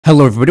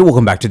Hello everybody,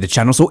 welcome back to the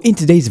channel. So in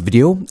today's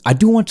video, I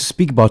do want to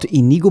speak about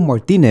Inigo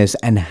Martinez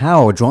and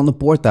how Joan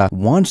Laporta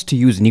wants to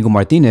use Inigo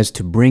Martinez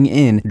to bring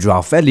in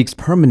Joao Felix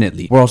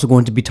permanently. We're also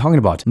going to be talking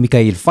about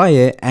Mikayil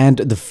Faye and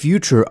the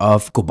future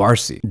of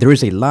Cubarsi. There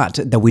is a lot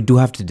that we do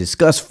have to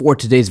discuss for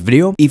today's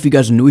video. If you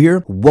guys are new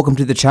here, welcome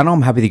to the channel.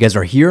 I'm happy that you guys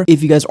are here.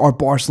 If you guys are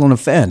Barcelona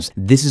fans,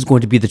 this is going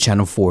to be the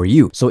channel for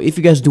you. So if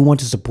you guys do want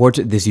to support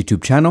this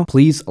YouTube channel,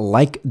 please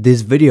like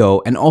this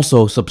video and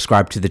also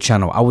subscribe to the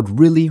channel. I would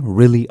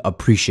really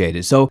appreciate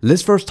it. So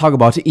let's first talk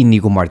about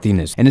Inigo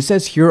Martinez. And it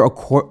says here,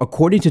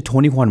 according to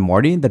 21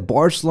 Martin, that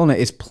Barcelona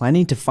is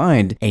planning to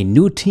find a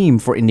new team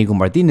for Inigo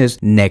Martinez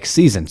next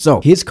season. So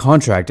his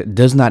contract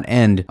does not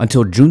end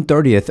until June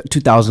 30th,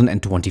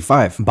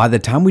 2025. By the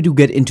time we do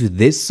get into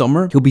this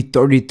summer, he'll be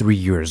 33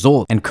 years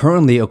old. And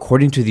currently,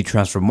 according to the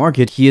transfer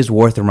market, he is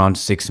worth around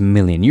 6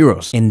 million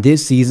euros. In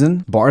this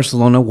season,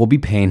 Barcelona will be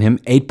paying him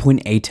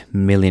 8.8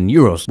 million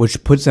euros,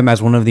 which puts him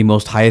as one of the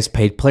most highest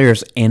paid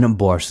players in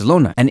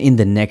Barcelona. And in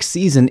the next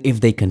season,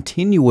 if they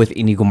continue with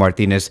Inigo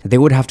Martinez, they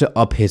would have to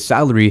up his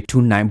salary to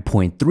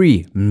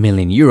 9.3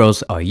 million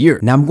euros a year.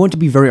 Now, I'm going to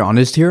be very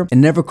honest here. It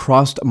never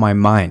crossed my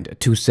mind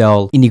to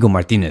sell Inigo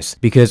Martinez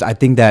because I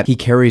think that he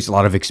carries a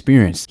lot of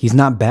experience. He's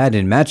not bad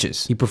in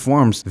matches. He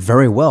performs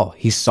very well.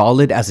 He's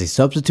solid as a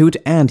substitute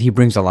and he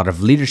brings a lot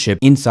of leadership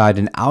inside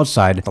and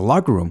outside the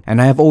locker room.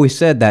 And I have always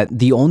said that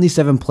the only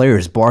 7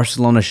 players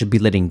Barcelona should be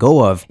letting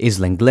go of is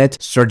Lenglet,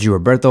 Sergio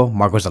Roberto,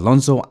 Marcos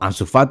Alonso,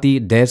 Ansu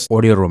Fati, Des,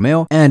 Oriol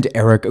Romeo, and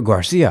Eric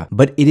García.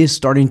 But it is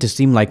starting to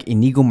seem like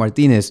Inigo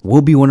Martinez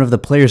will be one of the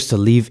players to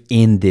leave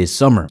in this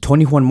summer.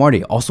 21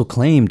 Marty also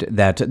claimed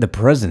that the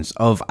presence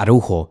of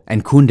Araujo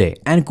and Koundé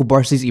and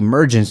Cubarsi's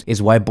emergence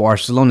is why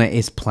Barcelona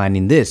is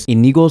planning this.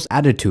 Inigo's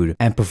attitude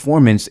and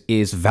performance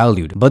is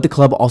valued, but the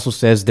club also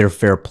says their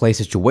fair play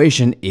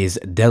situation is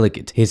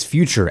delicate. His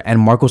future and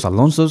Marcos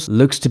Alonso's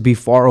looks to be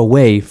far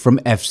away from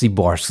FC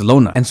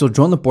Barcelona. And so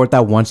Joan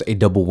Laporta wants a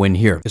double win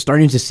here. It's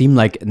starting to seem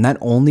like not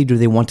only do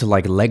they want to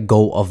let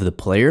go of the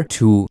player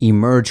to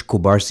emerge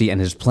Cubarsi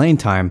and his playing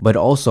time, but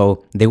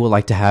also they would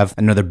like to have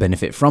another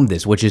benefit from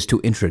this, which is to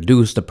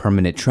introduce the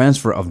permanent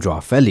transfer of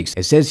Joao Felix.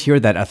 It says here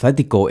that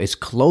Atletico is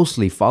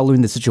closely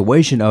following the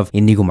situation of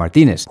Inigo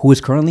Martinez, who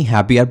is currently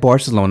happy at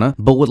Barcelona,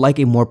 but would like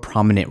a more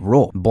prominent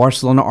role.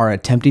 Barcelona are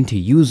attempting to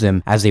use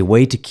him as a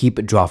way to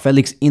keep Joao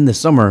Felix in the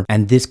summer,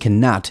 and this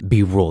cannot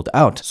be ruled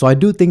out. So I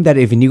do think that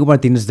if Inigo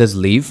Martinez does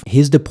leave,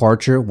 his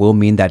departure will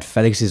mean that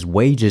Felix's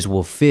wages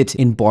will fit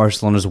in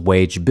Barcelona's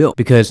wage bill,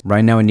 because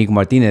right now Inigo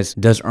Martinez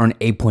does earn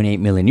 8.8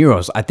 million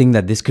euros. I think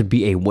that this could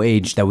be a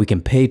wage that we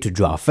can pay to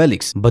Joao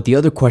Felix. But the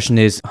other question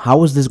is,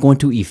 how is this going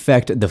to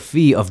affect the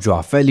fee of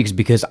Joao Felix?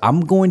 Because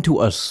I'm going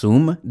to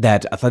assume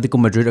that Atletico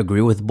Madrid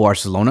agree with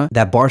Barcelona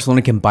that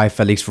Barcelona can buy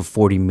Felix for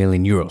 40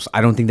 million euros.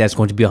 I don't think that's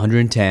going to be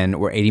 110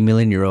 or 80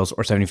 million euros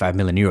or 75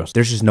 million euros.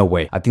 There's just no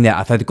way. I think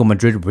that Atletico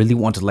Madrid really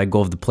want to let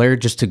go of the player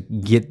just to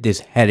get this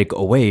headache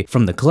away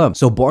from the club.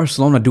 So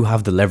Barcelona do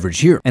have the leverage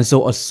here. And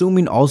so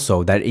assuming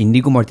also that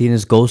Inigo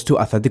Martinez goes to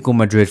Atletico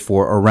Madrid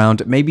for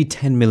around maybe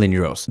 10 million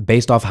euros,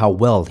 based off how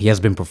well he has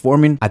been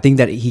performing, I think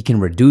that he can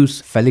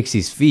reduce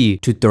Felix's fee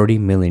to 30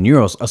 million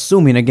euros,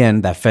 assuming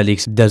again that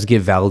Felix does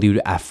get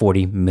valued at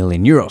 40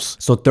 million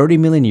euros. So 30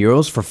 million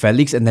euros for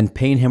Felix and then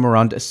paying him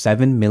around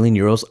 7 million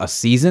euros a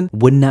season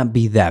would not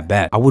be that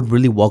bad. I would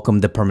really welcome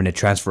the permanent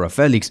transfer of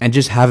Felix and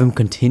just have him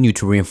continue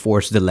to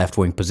reinforce the left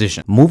wing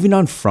position. Moving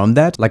on from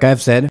that, like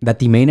I've said, that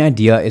the main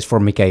idea is for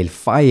Mikayil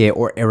Faye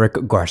or Eric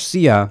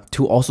García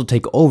to also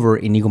take over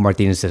Inigo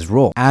Martinez's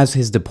role, as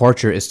his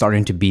departure is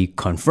starting to be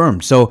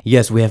confirmed. So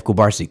yes, we have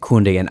Cubarsi,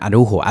 Koundé, and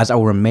Araujo as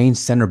our main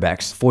center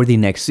backs for the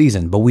next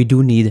season, but we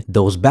do need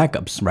those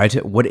backups, right?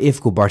 What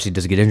if Cubarsi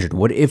does get injured?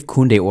 What if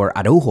Koundé or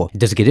Araujo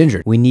does get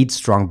injured? We need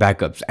strong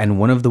backups, and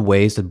one of the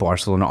ways that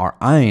Barcelona are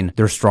eyeing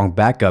their strong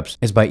backups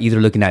is by either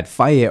looking at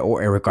Faye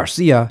or Eric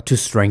Garcia to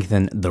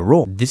strengthen the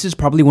role. This is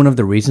probably one of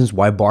the reasons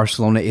why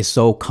Barcelona is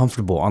so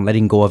comfortable on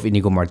letting go of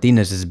Inigo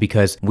Martinez, is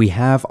because we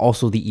have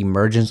also the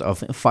emergence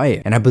of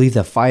Faye, and I believe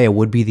that Faye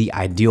would be the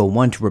ideal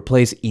one to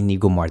replace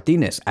Inigo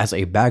Martinez as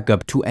a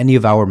backup to any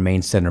of our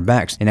main center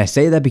backs. And I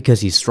say that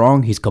because he's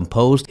strong, he's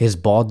composed, his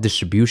ball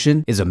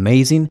distribution is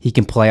amazing, he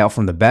can play out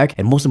from the back,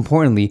 and most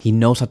importantly, he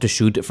knows how to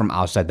shoot from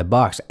outside the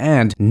box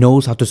and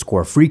knows how to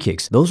score free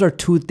kicks. Those are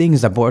two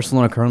things that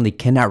Barcelona currently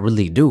cannot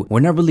really do. We're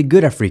not really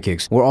good at free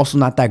kicks. We're also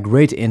not that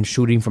great in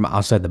shooting from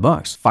outside the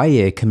box.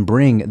 Faye can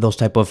bring those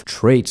type of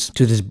traits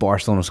to this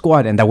Barcelona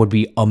squad, and that would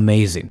be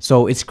amazing.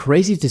 So it's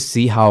crazy to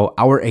see how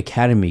our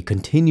academy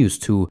continues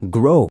to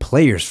grow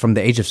players from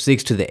the age of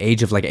 6 to the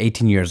age of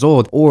 18 years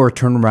old, or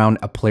turn around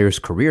a player's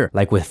career.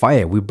 Like with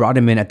Faye, we brought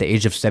him in at the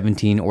age of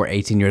 17 or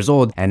 18 years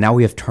old, and now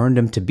we have turned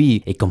him to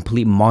be a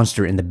complete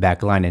monster in the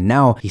back line, and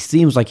now he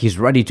seems like he's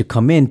ready to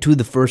come in to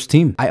the first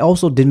team. I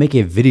also did make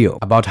a video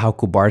about how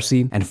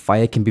Cubarsi and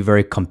Faye can be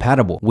very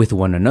compatible with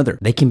one another.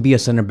 They can be a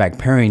center back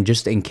pairing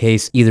just in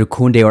case either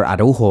Koundé or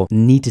Araujo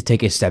need to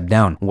take a step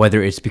down,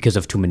 whether it's because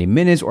of too many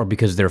minutes or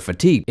because they're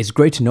fatigued. It's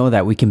great to know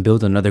that we can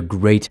build another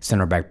great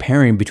center back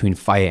pairing between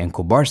Faye and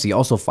Cubarsi.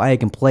 Also, Faye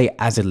can play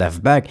as a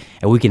left back, back,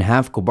 and we can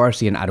have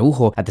Cubarsi and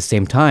Araujo at the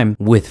same time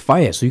with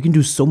Faye. So you can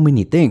do so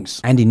many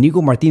things. And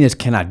Inigo Martinez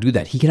cannot do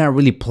that. He cannot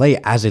really play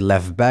as a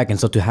left back. And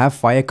so to have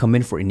Faye come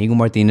in for Inigo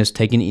Martinez,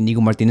 taking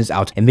Inigo Martinez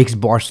out, it makes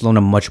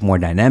Barcelona much more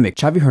dynamic.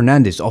 Xavi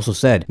Hernandez also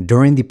said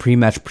during the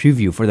pre-match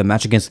preview for the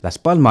match against Las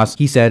Palmas,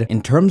 he said,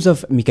 in terms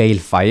of Mikayil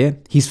Faye,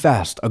 he's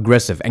fast,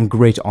 aggressive, and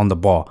great on the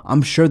ball.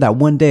 I'm sure that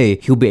one day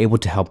he'll be able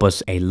to help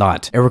us a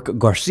lot. Eric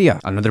García,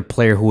 another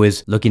player who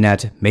is looking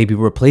at maybe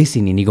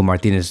replacing Inigo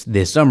Martinez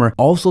this summer,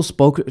 also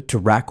spoke to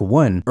Rack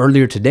 1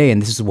 earlier today,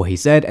 and this is what he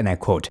said, and I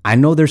quote, "I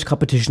know there's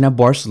competition at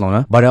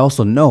Barcelona, but I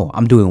also know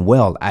I'm doing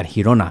well at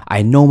Girona.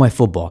 I know my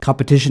football.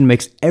 Competition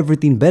makes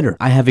everything better.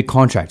 I have a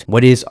contract.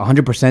 What is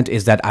 100%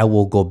 is that I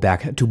will go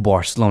back to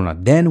Barcelona.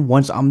 Then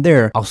once I'm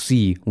there, I'll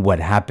see what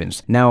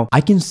happens." Now,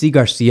 I can see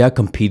Garcia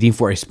competing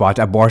for a spot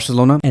at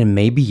Barcelona, and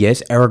maybe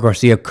yes, Eric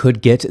Garcia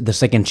could get the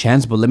second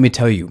chance, but let me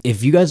tell you,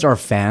 if you guys are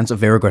fans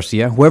of Eric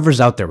Garcia,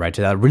 whoever's out there, right,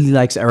 that really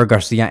likes Eric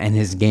Garcia and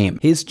his game,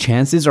 his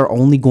chances are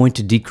only going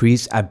to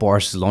decrease at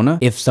Barcelona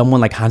if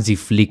someone like Hansi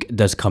Flick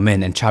does come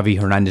in and Xavi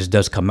Hernandez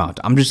does come out.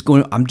 I'm just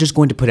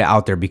going to put it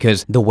out there,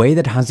 because the way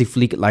that Hansi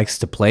Flick likes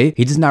to play,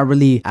 he does not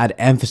really add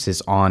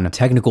emphasis on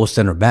technical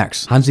center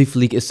backs. Hansi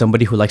Flick is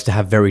somebody who likes to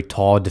have very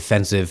tall,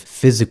 defensive,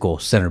 physical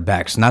center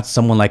backs, not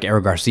someone like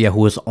Eric Garcia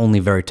who is only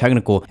very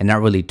technical and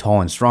not really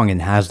tall and strong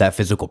and has that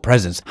physical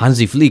presence.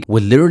 Hansi Flick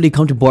would literally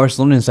come to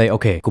Barcelona and say,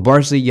 okay,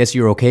 Cubarsi, yes,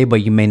 you're okay,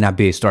 but you may not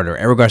be a starter.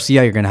 Eric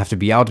Garcia, you're going to have to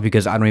be out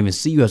because I don't even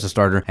see you as a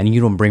starter and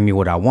you don't bring me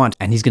what I want.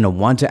 And he's going to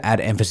want to add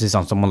emphasis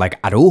on someone like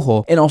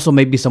Araujo and also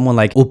maybe someone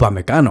like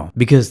Upamecano,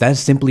 because that's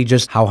simply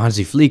just how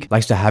Hansi Flick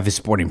likes to have his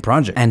sporting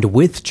project. And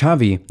with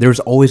Xavi, there's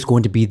always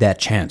going to be that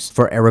chance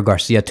for Eric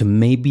Garcia to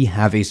maybe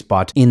have a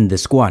spot in the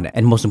squad.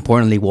 And most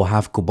importantly, we'll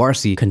have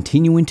Cubarsi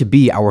continuing to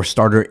be our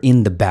starter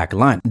in the back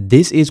line.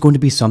 This is going to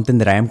be something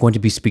that I am going to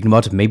be speaking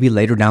about maybe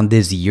later down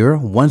this year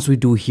once we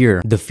do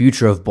hear the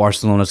future of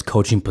Barcelona's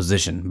coaching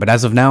position. But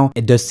as of now,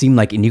 it does seem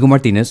like Inigo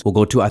Martinez will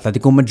go to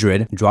Atletico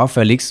Madrid, Joao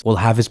Felix will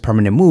have his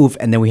permanent move,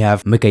 and then we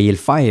have Mikayil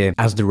Faye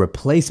as the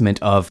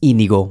replacement of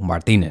Inigo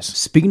Martinez.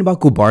 Speaking about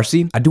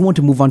Cubarsi, I do want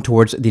to move on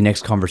towards the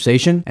next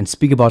conversation and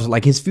speak about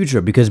like his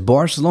future, because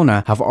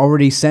Barcelona have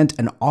already sent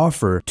an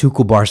offer to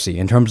Cubarsi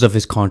in terms of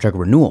his contract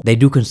renewal. They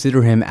do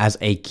consider him as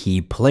a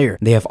key player.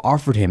 They have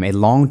offered him a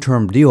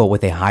long-term deal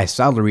with a high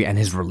salary, and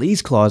his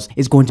release clause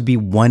is going to be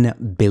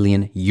 1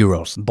 billion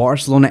euros.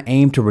 Barcelona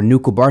aim to renew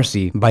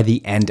Cubarsi by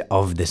the end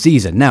of the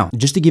season. Now,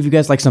 just to give you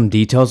guys like some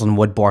details on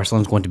what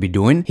Barcelona is going to be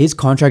doing, his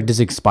contract does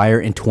expire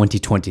in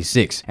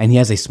 2026, and he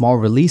has a small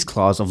release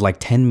clause of like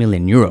 10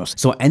 million euros.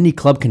 So any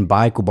club can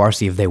buy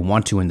Cubarsi if they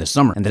want to in the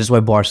summer, and that is why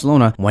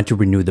Barcelona want to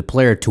renew the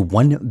player to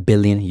 1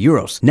 billion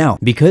euros. Now,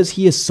 because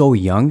he is so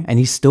young and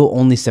he's still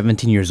only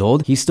 17 years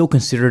old, he's still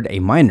considered a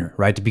minor,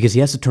 right? Because he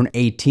has to turn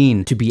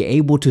 18 to be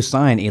able to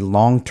sign a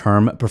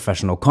long-term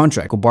professional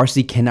contract.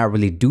 Cubarsi cannot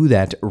really do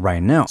that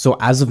right now. So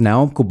as of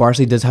now,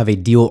 Cubarsi does have a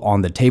deal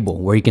on the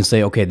table where he can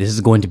say, okay, this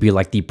is going to be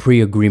like the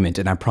pre-agreement,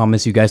 and I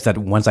promise you guys that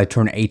once I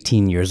turn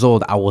 18 years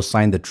old, I will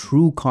sign the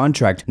true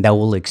contract that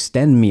will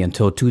extend me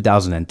until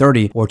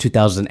 2030 or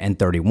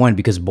 2031,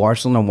 because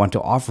Barcelona want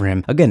to offer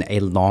him, again, a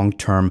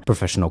long-term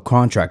professional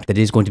contract that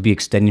is going to be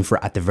extending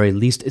for at the very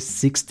least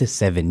 6 to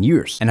 7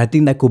 years. And I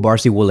think that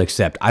Cubarsi will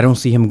accept. I don't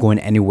see him going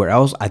anywhere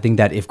else. I think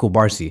that if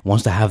Cubarsi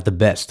wants to have the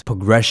best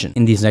progression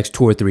in these next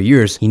 2 or 3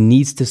 years, he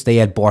needs to stay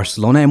at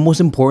Barcelona. And most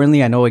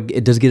importantly, I know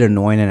it does get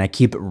annoying and I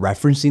keep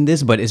referencing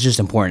this, but it's just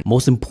important.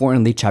 Most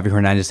importantly, Xavi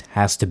Hernandez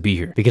has to be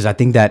here, because I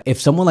think that if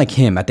someone like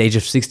him at the age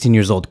of 16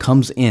 years old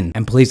comes in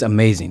and plays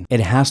amazing, it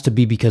has to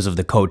be because of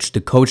the coach.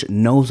 The coach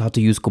knows how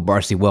to use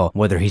Cubarsi well.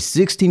 Whether he's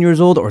 16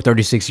 years old or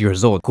 36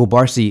 years old,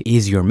 Cubarsi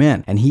is your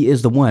man, and he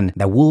is the one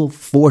that will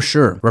for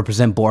sure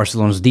represent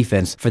Barcelona's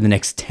defense for the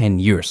next 10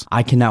 years.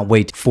 I cannot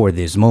wait for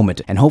this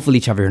moment, and hopefully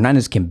Xavi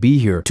Hernandez can be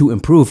here to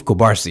improve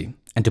Cubarsi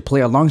and to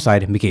play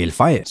alongside Mikayil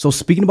Faye. So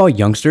speaking about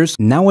youngsters,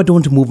 now I do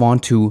want to move on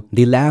to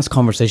the last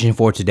conversation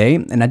for today,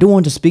 and I do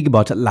want to speak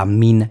about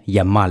Lamine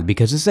Yamal,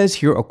 because it says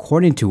here,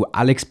 according to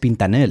Alex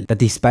Pintanel, that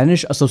the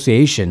Spanish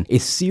Association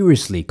is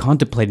seriously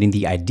contemplating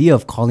the idea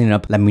of calling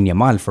up Lamine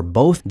Yamal for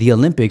both the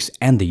Olympics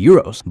and the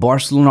Euros.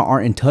 Barcelona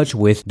are in touch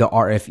with the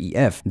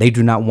RFEF. They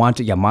do not want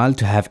Yamal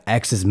to have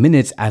excess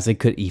minutes as it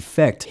could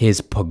affect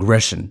his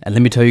progression. And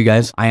let me tell you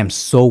guys, I am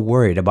so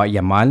worried about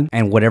Yamal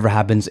and whatever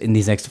happens in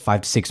these next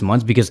 5 to 6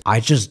 months, because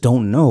I just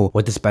don't know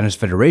what the Spanish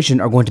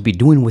Federation are going to be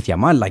doing with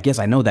Yamal. Like, yes,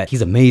 I know that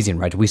he's amazing,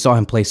 right? We saw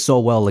him play so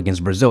well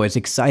against Brazil. It's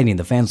exciting.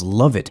 The fans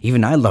love it.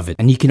 Even I love it.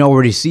 And you can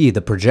already see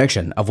the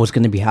projection of what's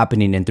going to be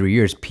happening in 3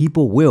 years.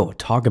 People will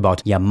talk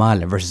about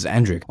Yamal versus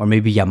Endrick, or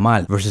maybe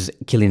Yamal versus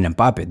Kylian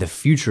Mbappe. The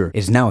future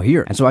is now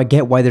here. And so I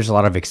get why there's a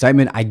lot of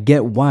excitement. I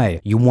get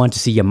why you want to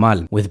see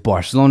Yamal with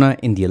Barcelona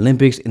in the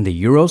Olympics, in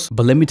the Euros.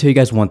 But let me tell you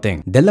guys one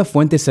thing. De La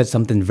Fuente said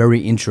something very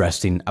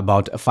interesting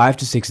about 5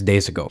 to 6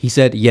 days ago. He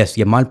said, yes,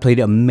 Yamal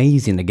played amazing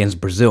amazing against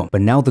Brazil.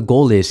 But now the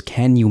goal is,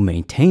 can you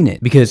maintain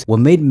it? Because what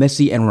made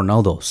Messi and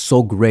Ronaldo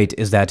so great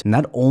is that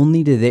not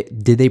only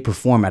did they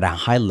perform at a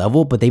high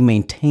level, but they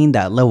maintained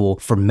that level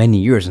for many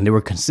years, and they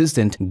were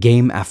consistent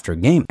game after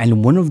game.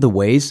 And one of the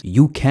ways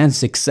you can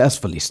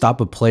successfully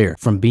stop a player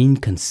from being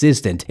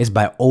consistent is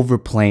by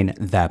overplaying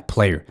that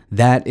player.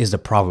 That is the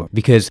problem,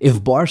 because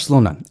if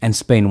Barcelona and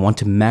Spain want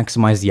to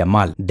maximize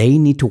Yamal, they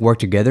need to work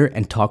together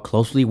and talk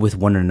closely with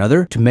one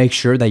another to make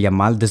sure that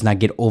Yamal does not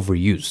get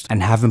overused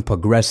and have him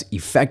progress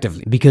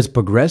effectively, because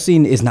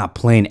progressing is not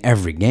playing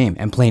every game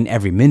and playing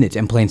every minute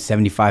and playing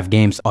 75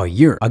 games a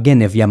year.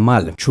 Again, if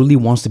Yamal truly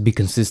wants to be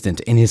consistent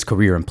in his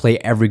career and play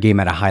every game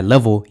at a high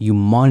level, you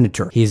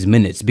monitor his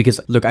minutes. Because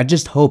look, I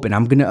just hope, and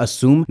I'm gonna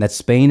assume that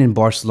Spain and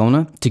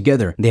Barcelona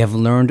together, they have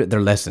learned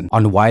their lesson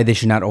on why they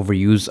should not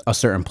overuse a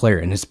certain player,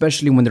 and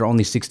especially when they're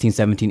only 16,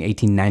 17,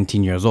 18,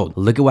 19 years old.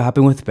 Look at what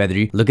happened with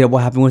Pedri, look at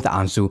what happened with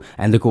Ansu,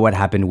 and look at what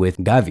happened with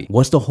Gavi.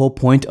 What's the whole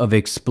point of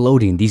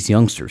exploding these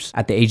youngsters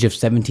at the age of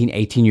 17,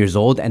 18 years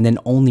old and then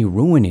only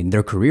ruining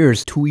their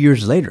careers 2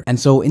 years later? And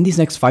so in these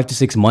next 5 to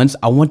 6 months,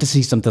 I want to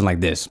see something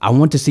like this. I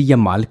want to see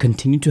Yamal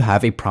continue to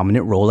have a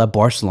prominent role at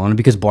Barcelona,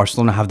 because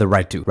Barcelona have the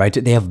right to, right?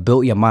 They have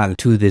built Yamal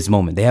to this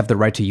moment. They have the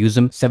right to use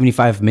him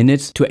 75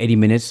 minutes to 80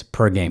 minutes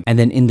per game. And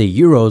then in the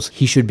Euros,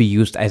 he should be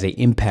used as an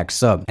impact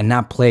sub and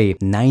not play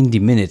 90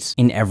 minutes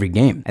in every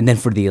game. And then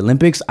for the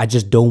Olympics, I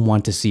just don't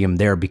want to see him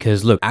there,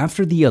 because look,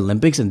 after the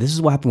Olympics, and this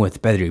is what happened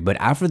with Pedri, but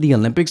after the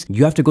Olympics,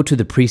 you have to go to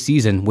the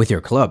preseason with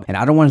your club. And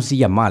I don't want to see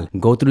Yamal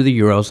go through the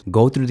Euros,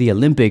 go through the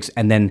Olympics,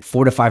 and then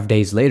 4 to 5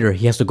 days later,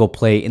 he has to go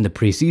play in the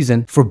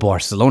preseason for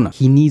Barcelona.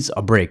 He needs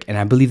a break. And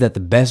I believe that the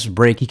best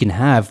break he can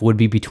have would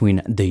be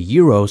between the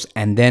Euros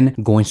and then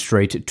going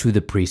straight to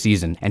the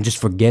preseason and just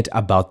forget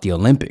about the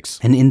Olympics.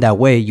 And in that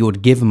way, you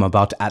would give him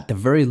about, at the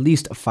very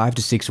least, 5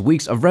 to 6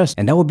 weeks of rest,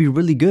 and that would be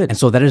really good. And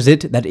so that is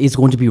it. That is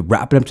going to be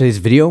wrapping up today's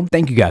video.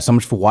 Thank you guys so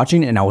much for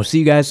watching, and I will see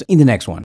you guys in the next one.